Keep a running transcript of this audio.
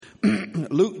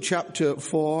chapter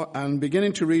 4 and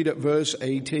beginning to read at verse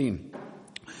 18.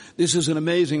 This is an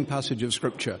amazing passage of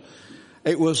Scripture.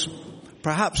 It was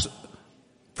perhaps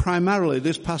primarily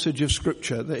this passage of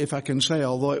Scripture that, if I can say,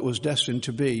 although it was destined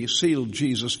to be, sealed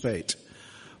Jesus' fate.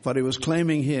 For he was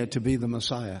claiming here to be the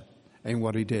Messiah in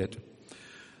what he did.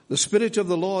 The Spirit of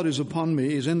the Lord is upon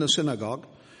me, is in the synagogue,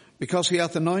 because he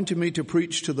hath anointed me to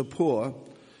preach to the poor.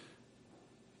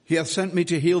 He hath sent me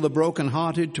to heal the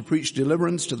brokenhearted, to preach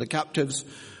deliverance to the captives,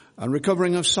 and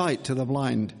recovering of sight to the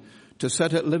blind, to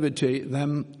set at liberty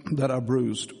them that are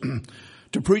bruised,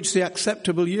 to preach the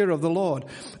acceptable year of the Lord.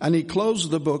 And he closed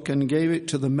the book and gave it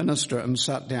to the minister and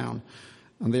sat down.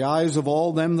 And the eyes of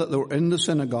all them that were in the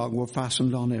synagogue were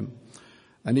fastened on him.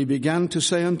 And he began to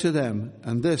say unto them,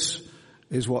 and this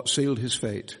is what sealed his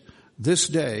fate, this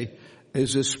day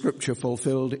is this scripture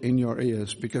fulfilled in your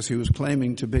ears, because he was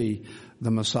claiming to be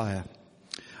the Messiah.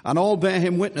 And all bare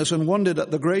him witness and wondered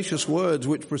at the gracious words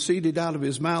which proceeded out of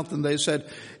his mouth. And they said,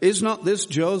 is not this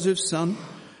Joseph's son?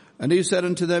 And he said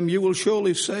unto them, you will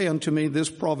surely say unto me this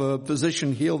proverb,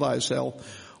 physician, heal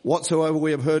thyself. Whatsoever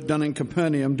we have heard done in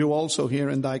Capernaum, do also here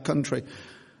in thy country.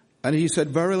 And he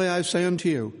said, verily I say unto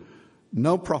you,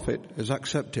 no prophet is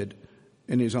accepted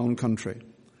in his own country.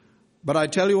 But I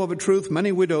tell you of a truth,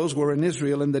 many widows were in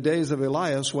Israel in the days of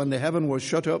Elias, when the heaven was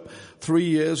shut up 3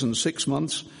 years and 6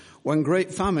 months, when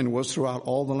great famine was throughout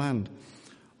all the land.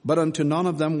 But unto none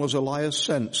of them was Elias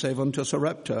sent, save unto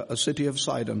Sarepta, a city of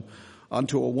Sidon,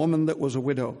 unto a woman that was a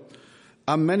widow.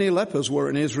 And many lepers were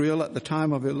in Israel at the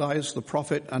time of Elias the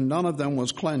prophet, and none of them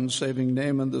was cleansed, saving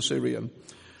Naaman the Syrian.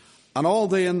 And all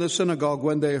they in the synagogue,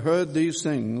 when they heard these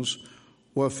things,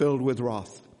 were filled with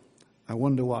wrath. I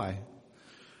wonder why.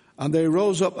 And they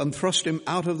rose up and thrust him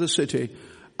out of the city,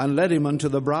 and led him unto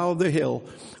the brow of the hill,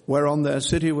 whereon their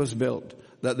city was built,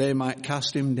 that they might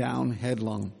cast him down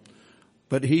headlong.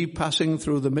 But he, passing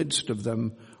through the midst of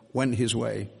them, went his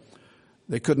way.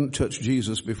 They couldn't touch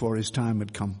Jesus before his time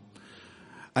had come.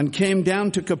 And came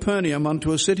down to Capernaum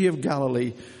unto a city of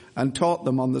Galilee, and taught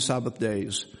them on the Sabbath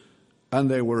days. And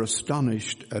they were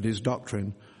astonished at his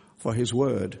doctrine, for his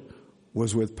word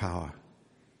was with power.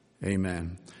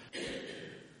 Amen.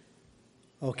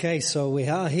 Okay, so we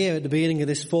are here at the beginning of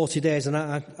this 40 days, and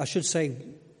I should say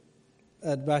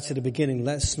right at the beginning,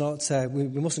 let's not, we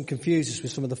mustn't confuse this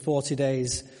with some of the 40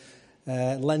 days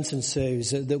Lenten series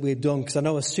that we've done, because I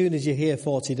know as soon as you hear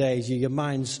 40 days, your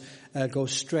minds go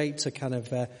straight to kind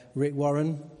of Rick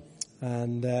Warren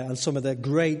and some of the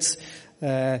great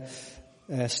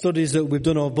studies that we've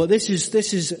done. But this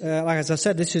is like as I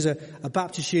said, this is a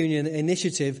Baptist Union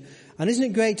initiative, and isn't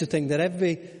it great to think that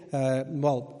every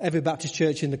Baptist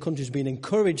church in the country has been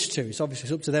encouraged to. It's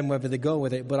obviously up to them whether they go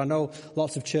with it, but I know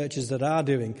lots of churches that are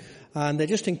doing, and they're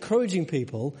just encouraging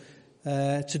people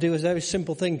to do a very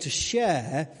simple thing, to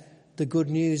share the good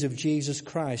news of Jesus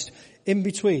Christ in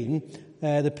between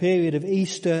the period of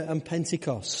Easter and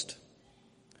Pentecost.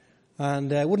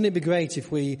 And wouldn't it be great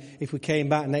if we came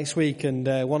back next week and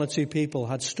one or two people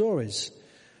had stories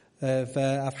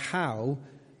of how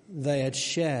they had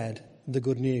shared the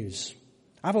good news.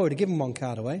 I've already given one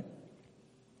card away.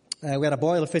 We had a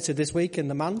boiler fitted this week in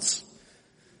the manse,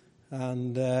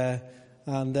 and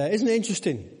isn't it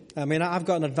interesting? I mean, I've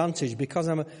got an advantage because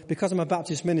I'm a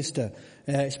Baptist minister.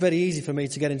 It's very easy for me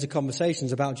to get into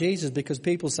conversations about Jesus, because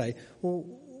people say,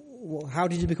 "Well, how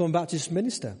did you become a Baptist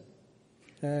minister?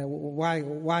 Why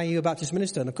are you a Baptist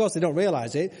minister?" And of course, they don't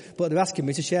realise it, but they're asking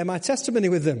me to share my testimony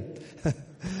with them.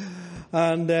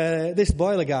 And this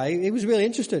boiler guy, he was really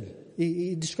interested.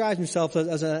 He describes himself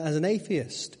as an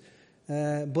atheist,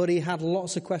 but he had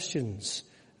lots of questions.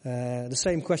 The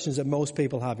same questions that most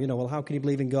people have, well, how can you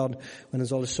believe in God when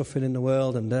there's all this suffering in the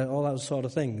world and all that sort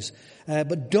of things.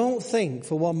 But don't think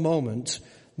for one moment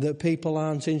that people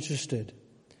aren't interested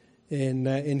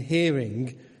in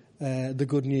hearing the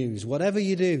good news. Whatever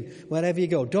you do, wherever you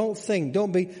go,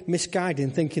 don't be misguided in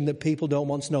thinking that people don't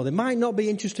want to know. They might not be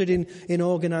interested in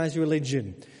organized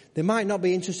religion. They might not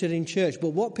be interested in church, but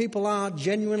what people are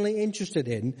genuinely interested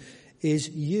in is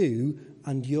you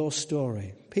and your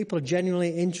story. People are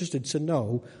genuinely interested to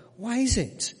know, why is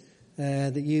it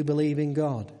that you believe in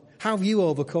God? How have you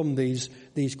overcome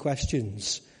these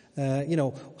questions?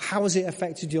 How has it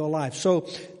affected your life? So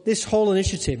this whole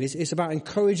initiative is about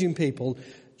encouraging people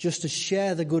just to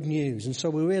share the good news. And so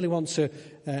we really want to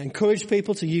encourage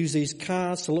people to use these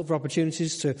cards, to look for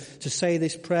opportunities to say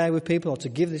this prayer with people, or to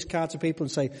give this card to people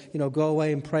and say, go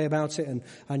away and pray about it.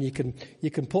 And you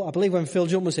can put, I believe when Phil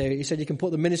Jump was here, he said you can put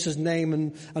the minister's name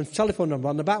and telephone number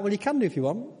on the back. Well, you can do if you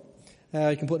want.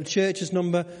 You can put the church's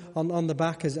number on the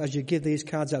back as you give these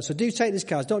cards out. So do take these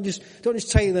cards. Don't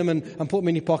just take them and put them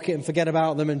in your pocket and forget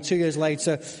about them. And 2 years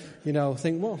later,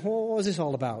 think, what was this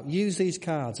all about? Use these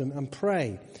cards and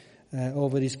pray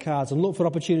over these cards and look for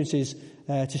opportunities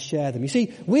to share them. You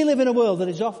see, we live in a world that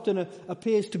is often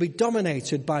appears to be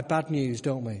dominated by bad news,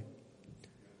 don't we?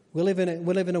 We live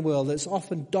in a world that's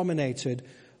often dominated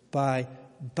by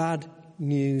bad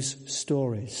news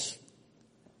stories.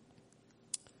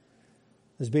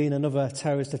 There's been another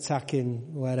terrorist attack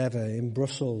in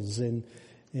Brussels,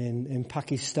 in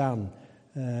Pakistan.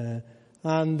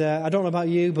 And I don't know about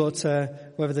you, but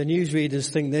whether the newsreaders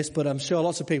think this, but I'm sure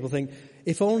lots of people think,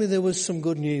 if only there was some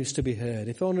good news to be heard.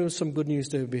 If only there was some good news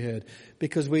to be heard.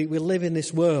 Because we live in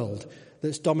this world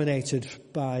that's dominated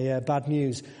by bad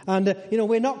news. And,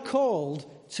 we're not called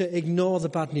to ignore the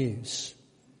bad news.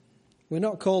 We're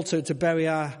not called to bury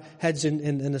our heads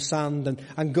in the sand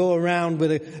and go around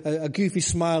with a goofy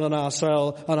smile on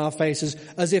our faces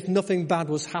as if nothing bad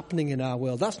was happening in our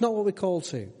world. That's not what we're called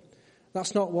to.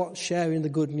 That's not what sharing the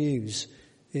good news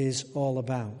is all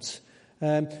about.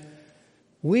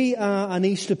 We are an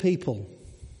Easter people,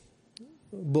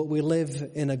 but we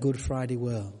live in a Good Friday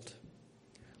world.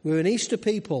 We're an Easter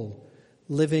people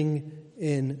living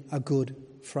in a Good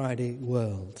Friday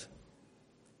world.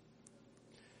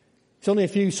 It's only a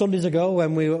few Sundays ago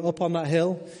when we were up on that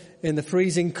hill in the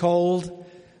freezing cold,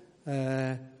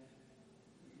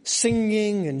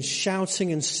 singing and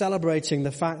shouting and celebrating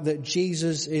the fact that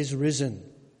Jesus is risen.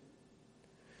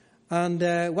 And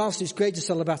whilst it's great to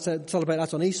celebrate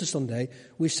that on Easter Sunday,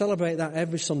 we celebrate that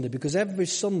every Sunday because every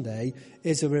Sunday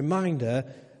is a reminder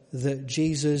that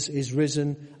Jesus is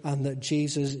risen and that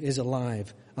Jesus is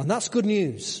alive. And that's good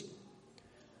news.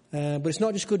 But it's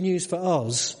not just good news for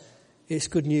us. It's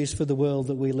good news for the world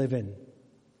that we live in.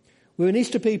 We're an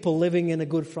Easter people living in a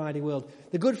Good Friday world.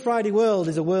 The Good Friday world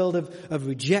is a world of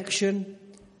rejection.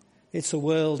 It's a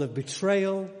world of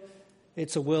betrayal.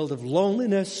 It's a world of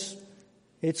loneliness.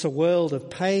 It's a world of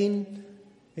pain.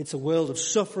 It's a world of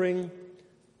suffering.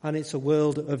 And it's a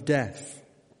world of death.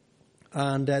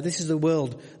 And this is the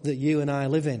world that you and I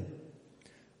live in.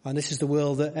 And this is the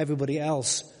world that everybody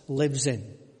else lives in.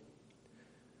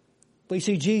 But you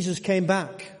see, Jesus came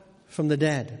back from the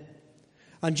dead.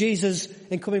 And Jesus,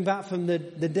 in coming back from the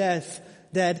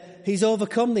dead, he's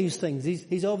overcome these things.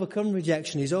 He's overcome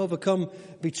rejection. He's overcome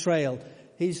betrayal.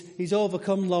 He's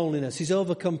overcome loneliness. He's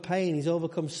overcome pain. He's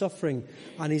overcome suffering.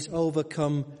 And he's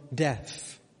overcome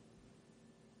death.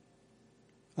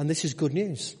 And this is good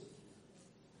news.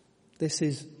 This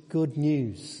is good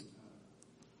news.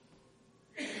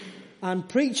 And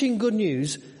preaching good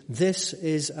news, this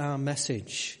is our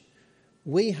message.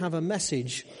 We have a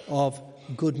message of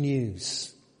good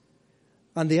news.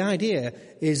 And the idea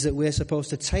is that we're supposed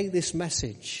to take this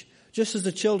message, just as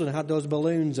the children had those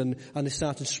balloons and they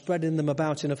started spreading them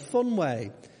about in a fun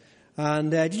way.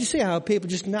 And did you see how people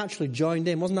just naturally joined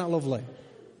in? Wasn't that lovely?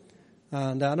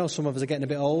 And I know some of us are getting a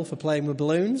bit old for playing with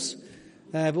balloons.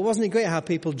 But wasn't it great how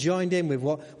people joined in with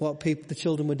what the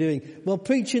children were doing? Well,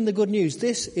 preaching the good news,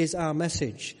 this is our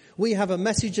message. We have a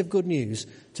message of good news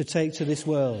to take to this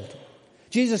world.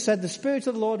 Jesus said, the Spirit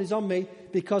of the Lord is on me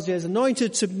because he has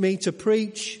anointed me to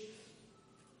preach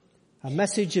a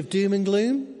message of doom and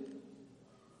gloom?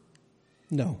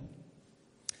 No.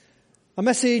 A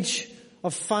message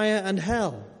of fire and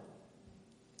hell?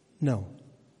 No.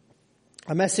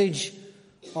 A message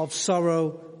of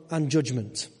sorrow and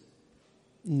judgment?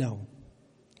 No.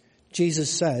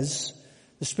 Jesus says,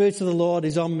 the Spirit of the Lord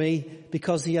is on me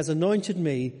because he has anointed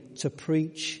me to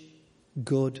preach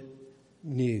good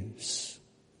news.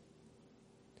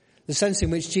 The sense in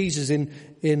which Jesus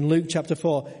in Luke chapter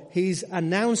 4, he's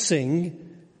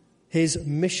announcing his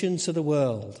mission to the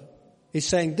world. He's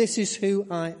saying, this is who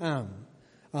I am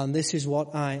and this is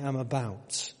what I am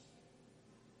about.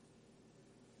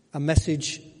 A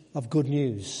message of good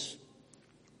news.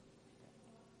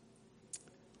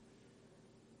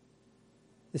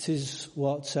 This is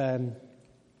what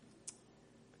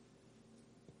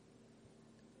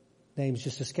names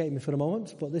just escaped me for a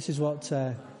moment, but this is what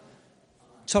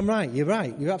Tom Wright, you're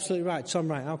right, you're absolutely right. Tom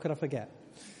Wright, how could I forget?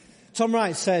 Tom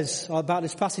Wright says about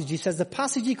this passage, he says the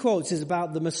passage he quotes is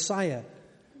about the Messiah.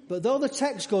 But though the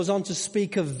text goes on to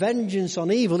speak of vengeance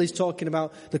on evil, he's talking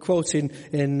about the quote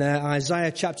in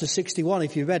Isaiah chapter 61.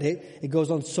 If you read it, it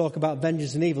goes on to talk about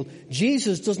vengeance and evil.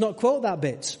 Jesus does not quote that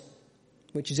bit,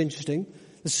 which is interesting.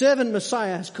 The servant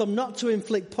Messiah has come not to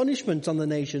inflict punishment on the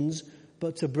nations,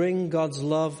 but to bring God's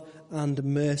love and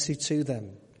mercy to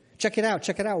them. Check it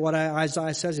out what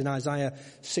Isaiah says in Isaiah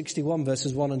 61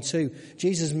 verses 1 and 2.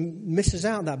 Jesus misses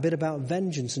out that bit about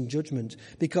vengeance and judgment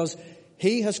because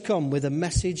He has come with a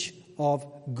message of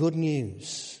good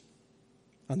news.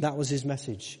 And that was his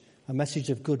message, a message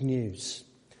of good news.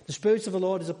 The Spirit of the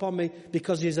Lord is upon me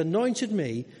because he has anointed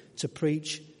me to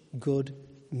preach good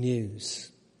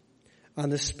news.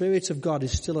 And the Spirit of God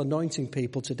is still anointing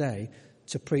people today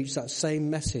to preach that same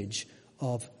message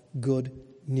of good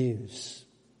news.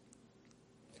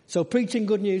 So preaching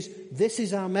good news, this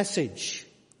is our message.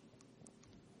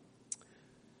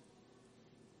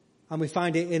 And we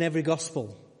find it in every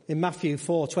gospel. In Matthew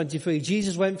 4:23,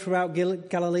 Jesus went throughout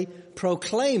Galilee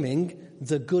proclaiming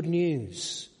the good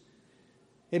news.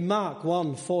 In Mark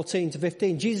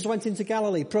 1:14-15, Jesus went into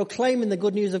Galilee proclaiming the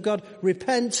good news of God.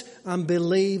 Repent and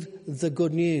believe the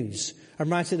good news.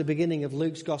 And right at the beginning of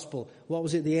Luke's gospel, what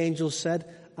was it the angels said?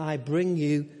 I bring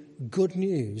you good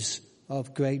news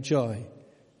of great joy,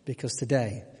 because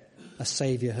today a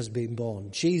Saviour has been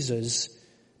born. Jesus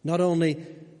not only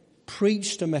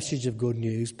preached a message of good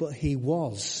news, but he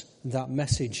was that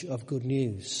message of good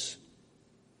news.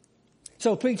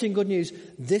 So preaching good news,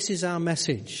 this is our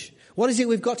message. What is it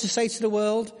we've got to say to the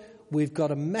world? We've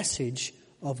got a message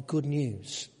of good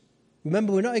news.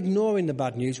 Remember, we're not ignoring the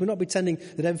bad news. We're not pretending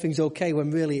that everything's okay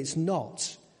when really it's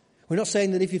not. We're not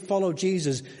saying that if you follow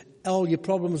Jesus, all your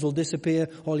problems will disappear,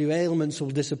 all your ailments will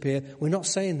disappear. We're not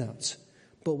saying that.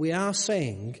 But we are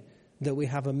saying that we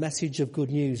have a message of good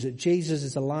news, that Jesus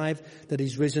is alive, that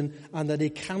he's risen, and that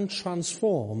he can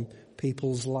transform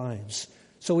people's lives.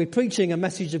 So we're preaching a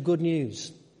message of good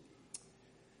news.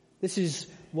 This is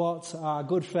what our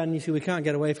good friend, you see, we can't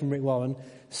get away from Rick Warren,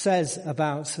 says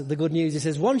about the good news. He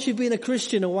says, once you've been a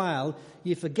Christian a while,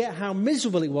 you forget how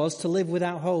miserable it was to live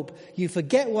without hope. You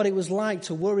forget what it was like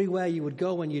to worry where you would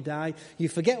go when you die. You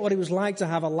forget what it was like to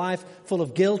have a life full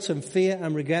of guilt and fear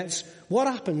and regrets. What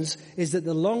happens is that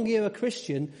the longer you're a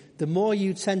Christian, the more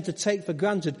you tend to take for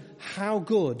granted how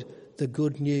good the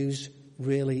good news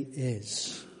really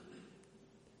is.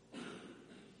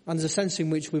 And there's a sense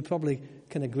in which we probably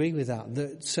can agree with that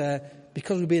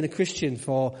because we've been a Christian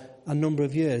for a number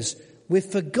of years, we've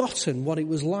forgotten what it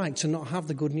was like to not have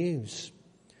the good news.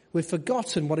 We've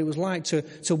forgotten what it was like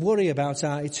to worry about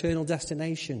our eternal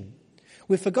destination.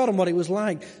 We've forgotten what it was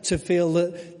like to feel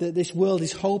that this world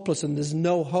is hopeless and there's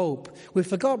no hope. We've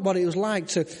forgotten what it was like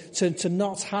to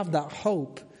not have that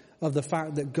hope of the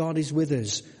fact that God is with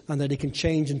us and that he can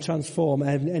change and transform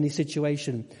any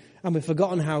situation. And we've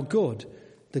forgotten how good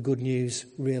the good news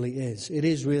really is. It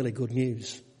is really good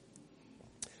news.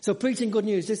 So preaching good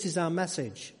news, this is our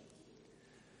message.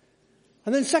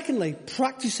 And then secondly,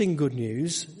 practicing good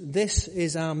news, this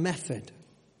is our method.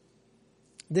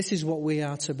 This is what we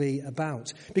are to be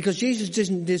about. Because Jesus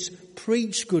didn't just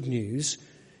preach good news,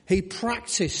 he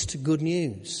practiced good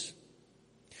news.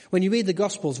 When you read the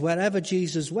Gospels, wherever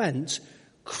Jesus went,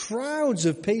 crowds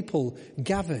of people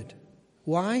gathered.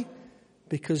 Why?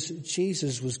 Because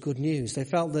Jesus was good news. They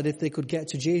felt that if they could get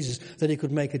to Jesus, that he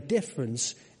could make a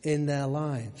difference in their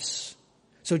lives.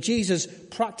 So Jesus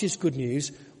practiced good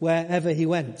news wherever he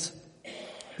went.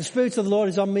 The Spirit of the Lord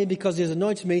is on me because he has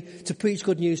anointed me to preach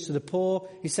good news to the poor.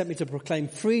 He sent me to proclaim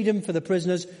freedom for the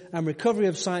prisoners and recovery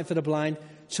of sight for the blind,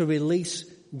 to release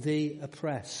the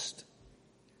oppressed.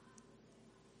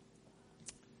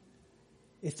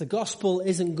 If the gospel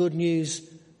isn't good news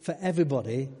for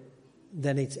everybody,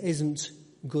 then it isn't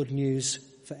good news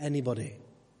for anybody.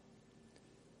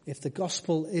 If the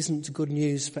gospel isn't good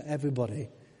news for everybody,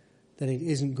 then it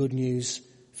isn't good news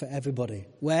for everybody.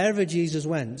 Wherever Jesus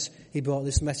went, he brought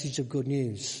this message of good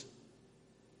news.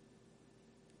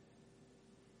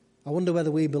 I wonder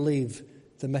whether we believe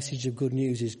the message of good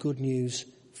news is good news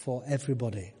for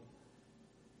everybody.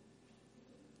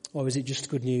 Or is it just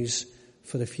good news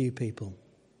for the few people?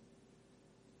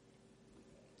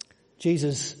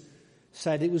 Jesus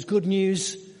said it was good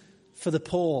news for the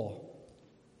poor.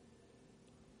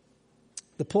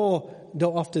 The poor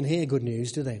don't often hear good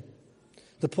news, do they?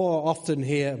 The poor often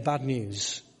hear bad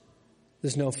news.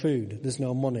 There's no food, there's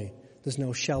no money, there's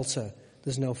no shelter,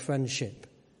 there's no friendship.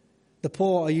 The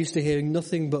poor are used to hearing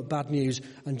nothing but bad news,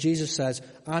 and Jesus says,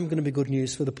 I'm going to be good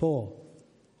news for the poor.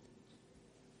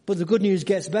 But the good news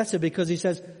gets better because he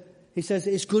says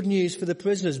it's good news for the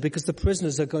prisoners, because the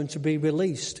prisoners are going to be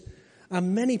released.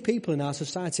 And many people in our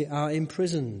society are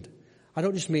imprisoned. I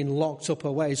don't just mean locked up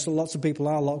away. So lots of people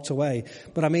are locked away.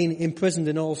 But I mean imprisoned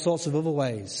in all sorts of other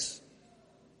ways.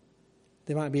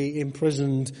 They might be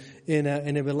imprisoned in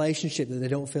a relationship that they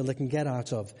don't feel they can get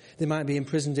out of. They might be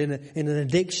imprisoned in an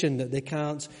addiction that they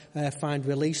can't find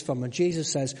release from. And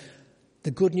Jesus says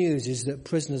the good news is that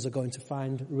prisoners are going to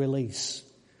find release.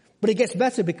 But it gets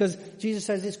better because Jesus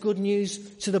says it's good news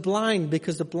to the blind,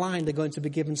 because the blind are going to be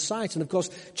given sight. And of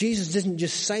course, Jesus didn't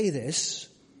just say this.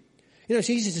 You know, it's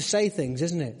easy to say things,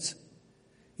 isn't it?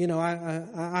 You know,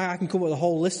 I can come up with a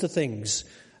whole list of things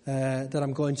that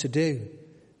I'm going to do.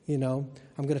 You know,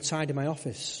 I'm going to tidy my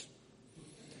office.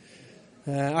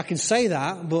 I can say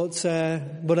that, but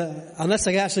unless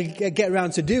I actually get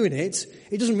around to doing it,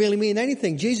 it doesn't really mean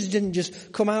anything. Jesus didn't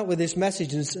just come out with this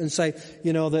message and say,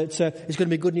 you know, that it's going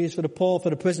to be good news for the poor,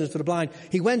 for the prisoners, for the blind.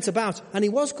 He went about, and he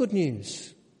was good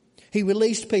news. He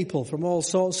released people from all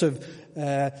sorts of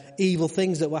evil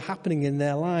things that were happening in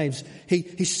their lives.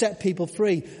 He set people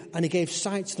free, and he gave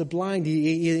sight to the blind.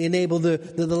 He enabled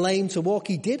the lame to walk.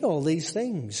 He did all these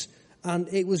things, and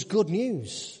it was good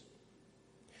news.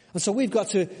 And so we've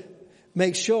got to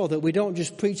make sure that we don't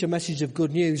just preach a message of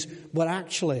good news, but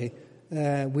actually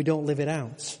we don't live it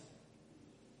out.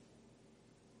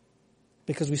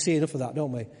 Because we see enough of that,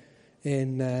 don't we?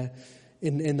 In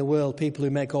the world, people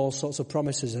who make all sorts of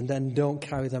promises and then don't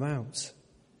carry them out.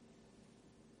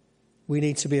 We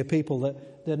need to be a people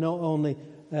that not only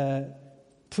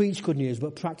preach good news,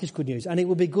 but practice good news. And it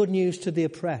will be good news to the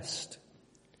oppressed.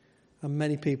 And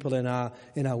many people in our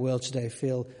world today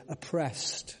feel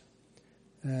oppressed.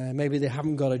 Maybe they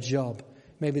haven't got a job.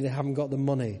 Maybe they haven't got the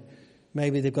money.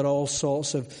 Maybe they've got all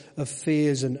sorts of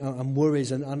fears and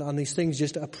worries, and these things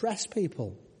just oppress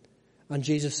people. And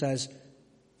Jesus says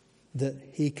that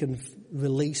he can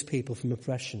release people from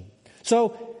oppression.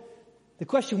 So the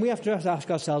question we have to ask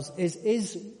ourselves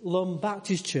is Lum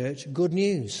Baptist Church good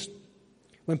news?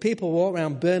 When people walk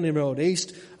around Burnley Road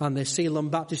East and they see Lum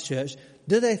Baptist Church,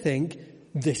 do they think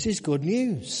this is good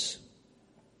news?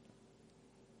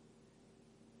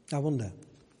 I wonder.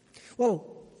 Well,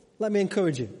 let me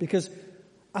encourage you, because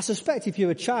I suspect if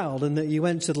you're a child and that you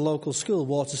went to the local school,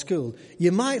 Water School,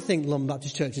 you might think Lum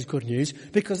Baptist Church is good news,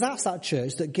 because that's that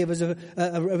church that give us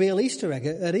a real Easter egg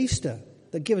at Easter,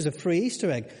 that give us a free Easter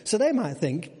egg. So they might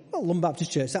think, well, Lum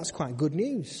Baptist Church, that's quite good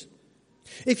news.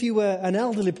 If you were an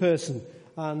elderly person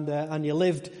and you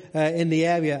lived in the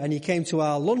area and you came to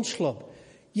our lunch club,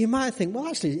 you might think, well,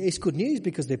 actually, it's good news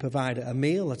because they provide a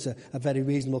meal at a very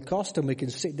reasonable cost, and we can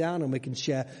sit down and we can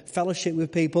share fellowship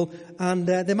with people. And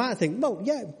they might think, well,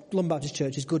 yeah, Lum Baptist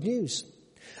Church is good news.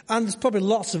 And there's probably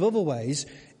lots of other ways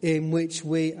in which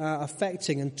we are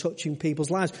affecting and touching people's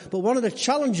lives. But one of the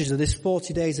challenges of this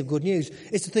 40 days of good news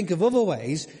is to think of other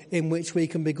ways in which we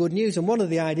can be good news. And one of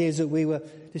the ideas that we were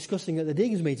discussing at the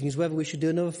deacons meeting is whether we should do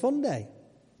another fun day.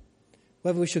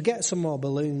 Whether we should get some more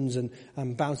balloons and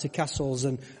bouncy castles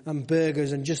and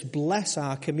burgers and just bless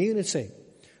our community.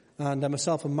 And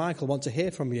myself and Michael want to hear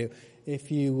from you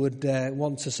if you would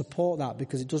want to support that,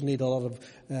 because it does need a lot of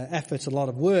effort, a lot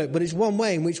of work. But it's one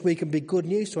way in which we can be good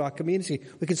news to our community.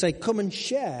 We can say, come and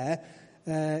share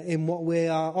in what we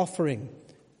are offering.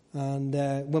 And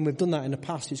when we've done that in the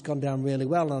past, it's gone down really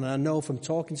well. And I know from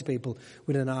talking to people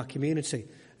within our community,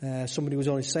 somebody was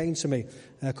only saying to me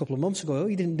a couple of months ago, oh,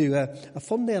 you didn't do a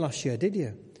fun day last year, did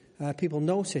you? People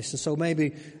noticed. And so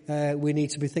maybe we need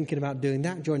to be thinking about doing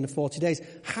that during the 40 days.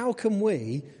 How can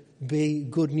we be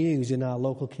good news in our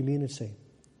local community?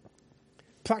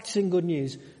 Practicing good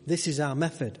news, this is our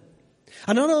method.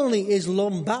 And not only is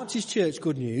Lum Baptist Church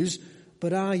good news,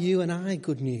 but are you and I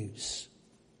good news?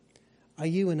 Are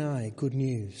you and I good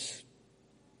news?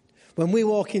 When we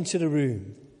walk into the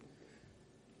room,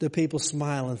 do people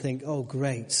smile and think, oh,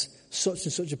 great, such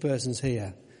and such a person's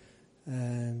here?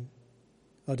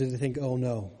 Or do they think, oh,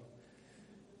 no?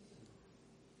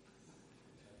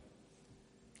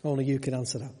 Only you can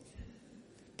answer that.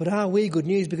 But are we good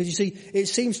news? Because you see, it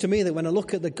seems to me that when I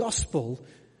look at the gospel,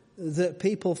 that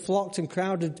people flocked and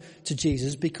crowded to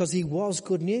Jesus because he was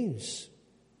good news.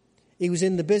 He was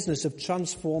in the business of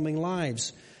transforming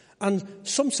lives. And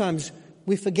sometimes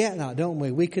we forget that, don't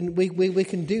we? We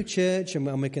can do church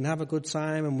and we can have a good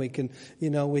time and we can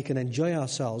enjoy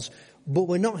ourselves. But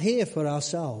we're not here for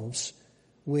ourselves.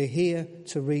 We're here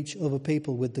to reach other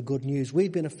people with the good news.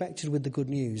 We've been affected with the good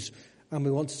news, and we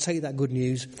want to take that good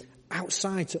news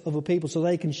outside to other people so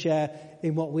they can share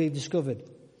in what we've discovered.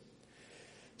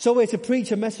 So we're to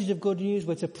preach a message of good news,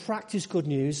 we're to practice good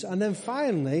news, and then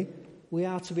finally, we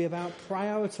are to be about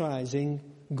prioritizing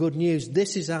good news.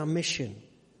 This is our mission.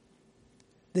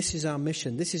 This is our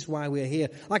mission. This is why we're here.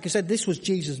 Like I said, this was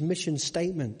Jesus' mission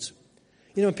statement.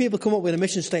 You know, when people come up with a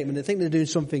mission statement, they think they're doing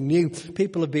something new.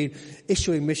 People have been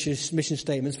issuing mission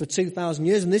statements for 2,000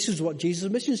 years, and this is what Jesus'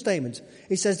 mission statement.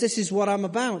 He says, this is what I'm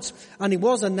about. And he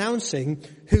was announcing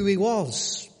who he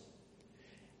was.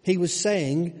 He was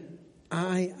saying,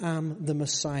 I am the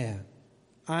Messiah.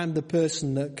 I am the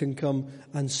person that can come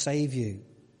and save you.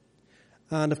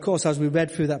 And of course, as we read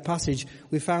through that passage,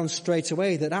 we found straight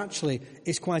away that actually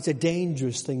it's quite a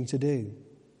dangerous thing to do.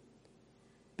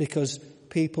 Because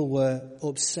people were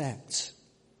upset.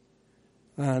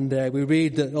 And we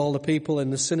read that all the people in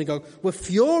the synagogue were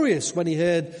furious when he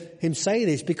heard him say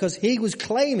this, because he was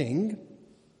claiming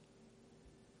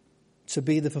to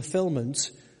be the fulfillment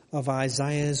of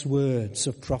Isaiah's words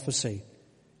of prophecy.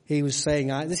 He was saying,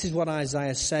 this is what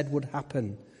Isaiah said would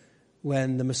happen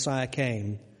when the Messiah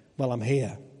came. Well, I'm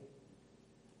here.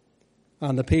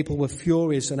 And the people were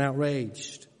furious and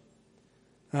outraged.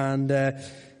 And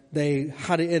they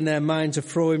had it in their mind to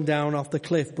throw him down off the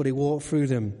cliff, but he walked through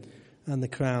them and the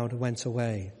crowd went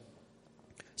away.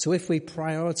 So if we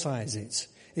prioritize it,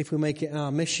 if we make it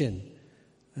our mission,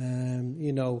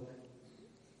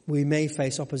 we may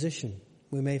face opposition.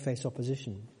 We may face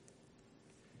opposition.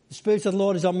 The Spirit of the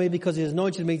Lord is on me because he has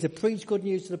anointed me to preach good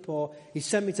news to the poor. He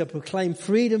sent me to proclaim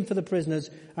freedom for the prisoners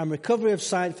and recovery of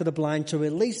sight for the blind, to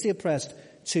release the oppressed,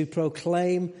 to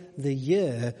proclaim the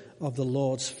year of the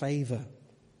Lord's favour.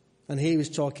 And he was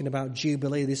talking about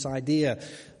Jubilee, this idea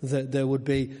that there would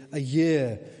be a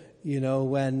year,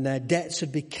 when debts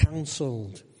would be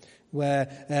cancelled,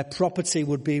 where property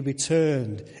would be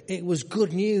returned. It was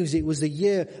good news. It was the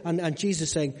year. And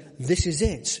Jesus saying, this is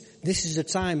it. This is the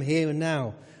time here and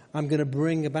now. I'm going to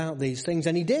bring about these things.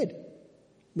 And he did.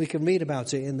 We can read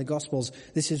about it in the Gospels.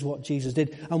 This is what Jesus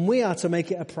did. And we are to make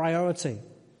it a priority.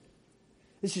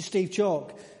 This is Steve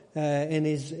Chalk in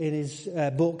his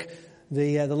book,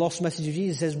 The Lost Message of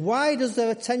Jesus, says, why does there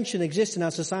a tension exist in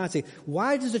our society?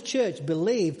 Why does the church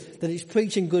believe that it's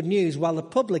preaching good news while the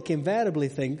public invariably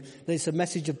think that it's a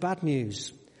message of bad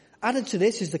news? Added to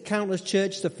this is the countless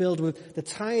churches that are filled with the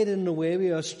tired and the weary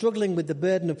who are struggling with the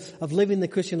burden of living the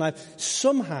Christian life.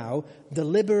 Somehow, the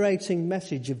liberating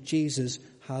message of Jesus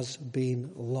has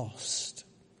been lost.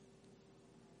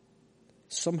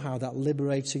 Somehow, that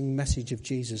liberating message of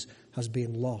Jesus has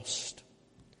been lost.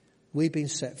 We've been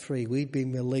set free. We've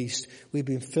been released. We've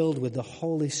been filled with the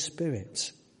Holy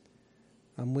Spirit.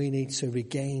 And we need to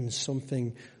regain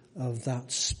something of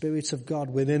that Spirit of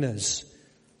God within us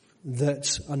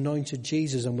that anointed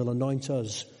Jesus and will anoint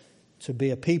us to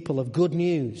be a people of good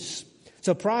news.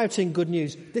 So priority in good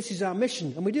news. This is our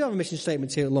mission. And we do have a mission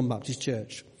statement here at London Baptist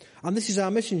Church. And this is our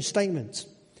mission statement.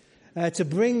 To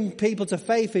bring people to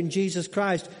faith in Jesus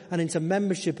Christ and into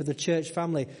membership of the church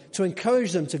family, to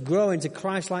encourage them to grow into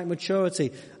Christ-like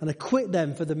maturity and equip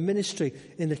them for the ministry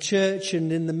in the church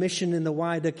and in the mission in the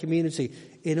wider community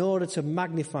in order to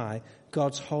magnify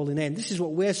God's holy name. This is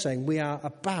what we're saying we are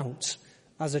about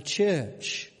as a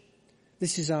church.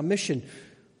 This is our mission.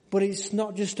 But it's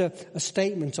not just a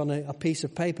statement on a piece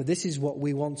of paper. This is what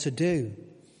we want to do.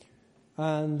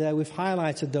 And we've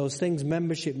highlighted those things: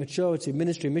 membership, maturity,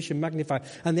 ministry, mission, magnify.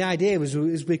 And the idea was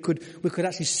we could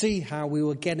actually see how we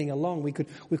were getting along. We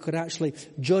could actually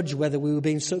judge whether we were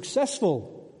being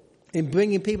successful in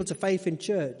bringing people to faith in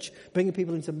church, bringing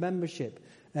people into membership,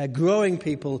 growing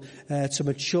people to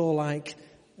mature like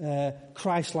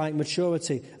Christ-like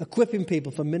maturity, equipping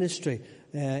people for ministry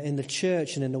in the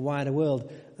church and in the wider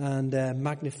world, and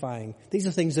magnifying. These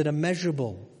are things that are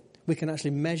measurable. We can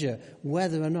actually measure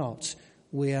whether or not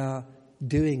we are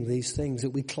doing these things that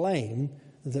we claim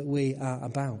that we are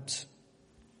about.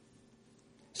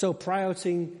 So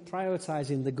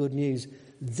prioritizing the good news.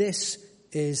 This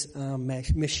is our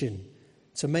mission,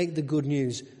 to make the good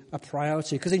news a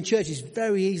priority. Because in church it's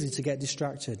very easy to get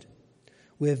distracted.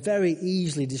 We're very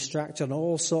easily distracted on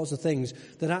all sorts of things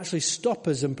that actually stop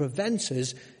us and prevent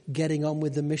us getting on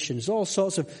with the missions. All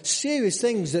sorts of serious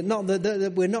things that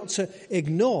we're not to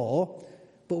ignore,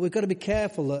 but we've got to be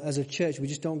careful that as a church we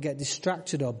just don't get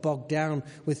distracted or bogged down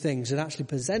with things that actually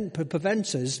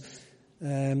prevent us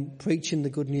preaching the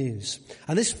good news.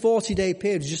 And this 40-day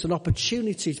period is just an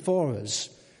opportunity for us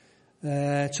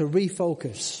to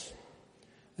refocus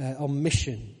on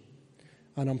mission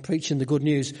and on preaching the good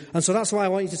news. And so that's why I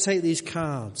want you to take these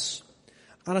cards.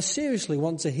 And I seriously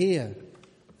want to hear,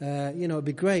 it'd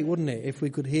be great, wouldn't it, if we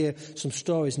could hear some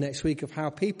stories next week of how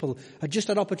people had just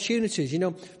had opportunities.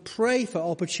 Pray for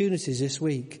opportunities this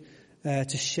week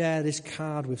to share this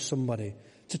card with somebody,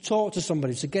 to talk to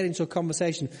somebody, to get into a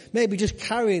conversation. Maybe just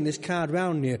carrying this card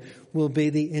around you will be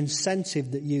the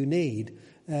incentive that you need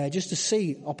just to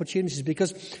see opportunities.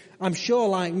 Because I'm sure,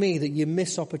 like me, that you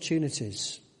miss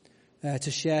opportunities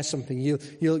to share something.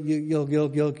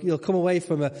 You'll come away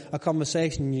from a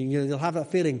conversation. You'll have that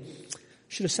feeling,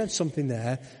 should have said something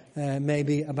there,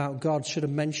 maybe about God, should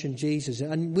have mentioned Jesus.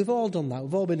 And we've all done that.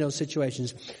 We've all been in those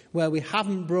situations where we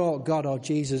haven't brought God or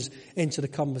Jesus into the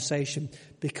conversation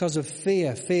because of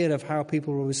fear of how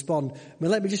people will respond.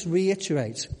 Let me just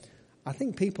reiterate. I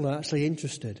think people are actually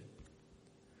interested.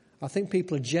 I think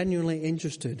people are genuinely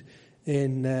interested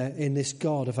in this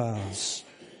God of ours.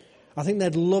 I think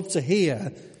they'd love to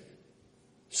hear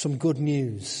some good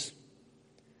news.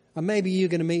 And maybe you're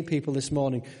going to meet people this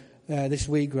morning, this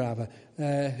week rather,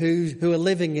 who are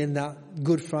living in that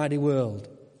Good Friday world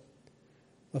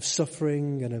of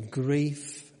suffering and of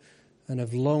grief and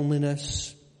of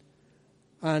loneliness.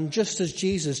 And just as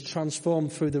Jesus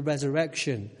transformed through the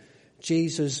resurrection,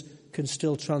 Jesus can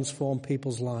still transform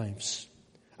people's lives.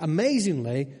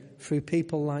 Amazingly, through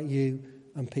people like you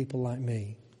and people like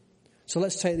me. So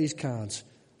let's take these cards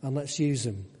and let's use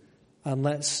them. And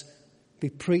let's be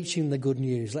preaching the good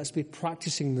news. Let's be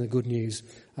practicing the good news.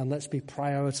 And let's be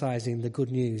prioritizing the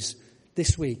good news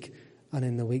this week and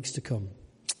in the weeks to come.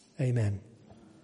 Amen.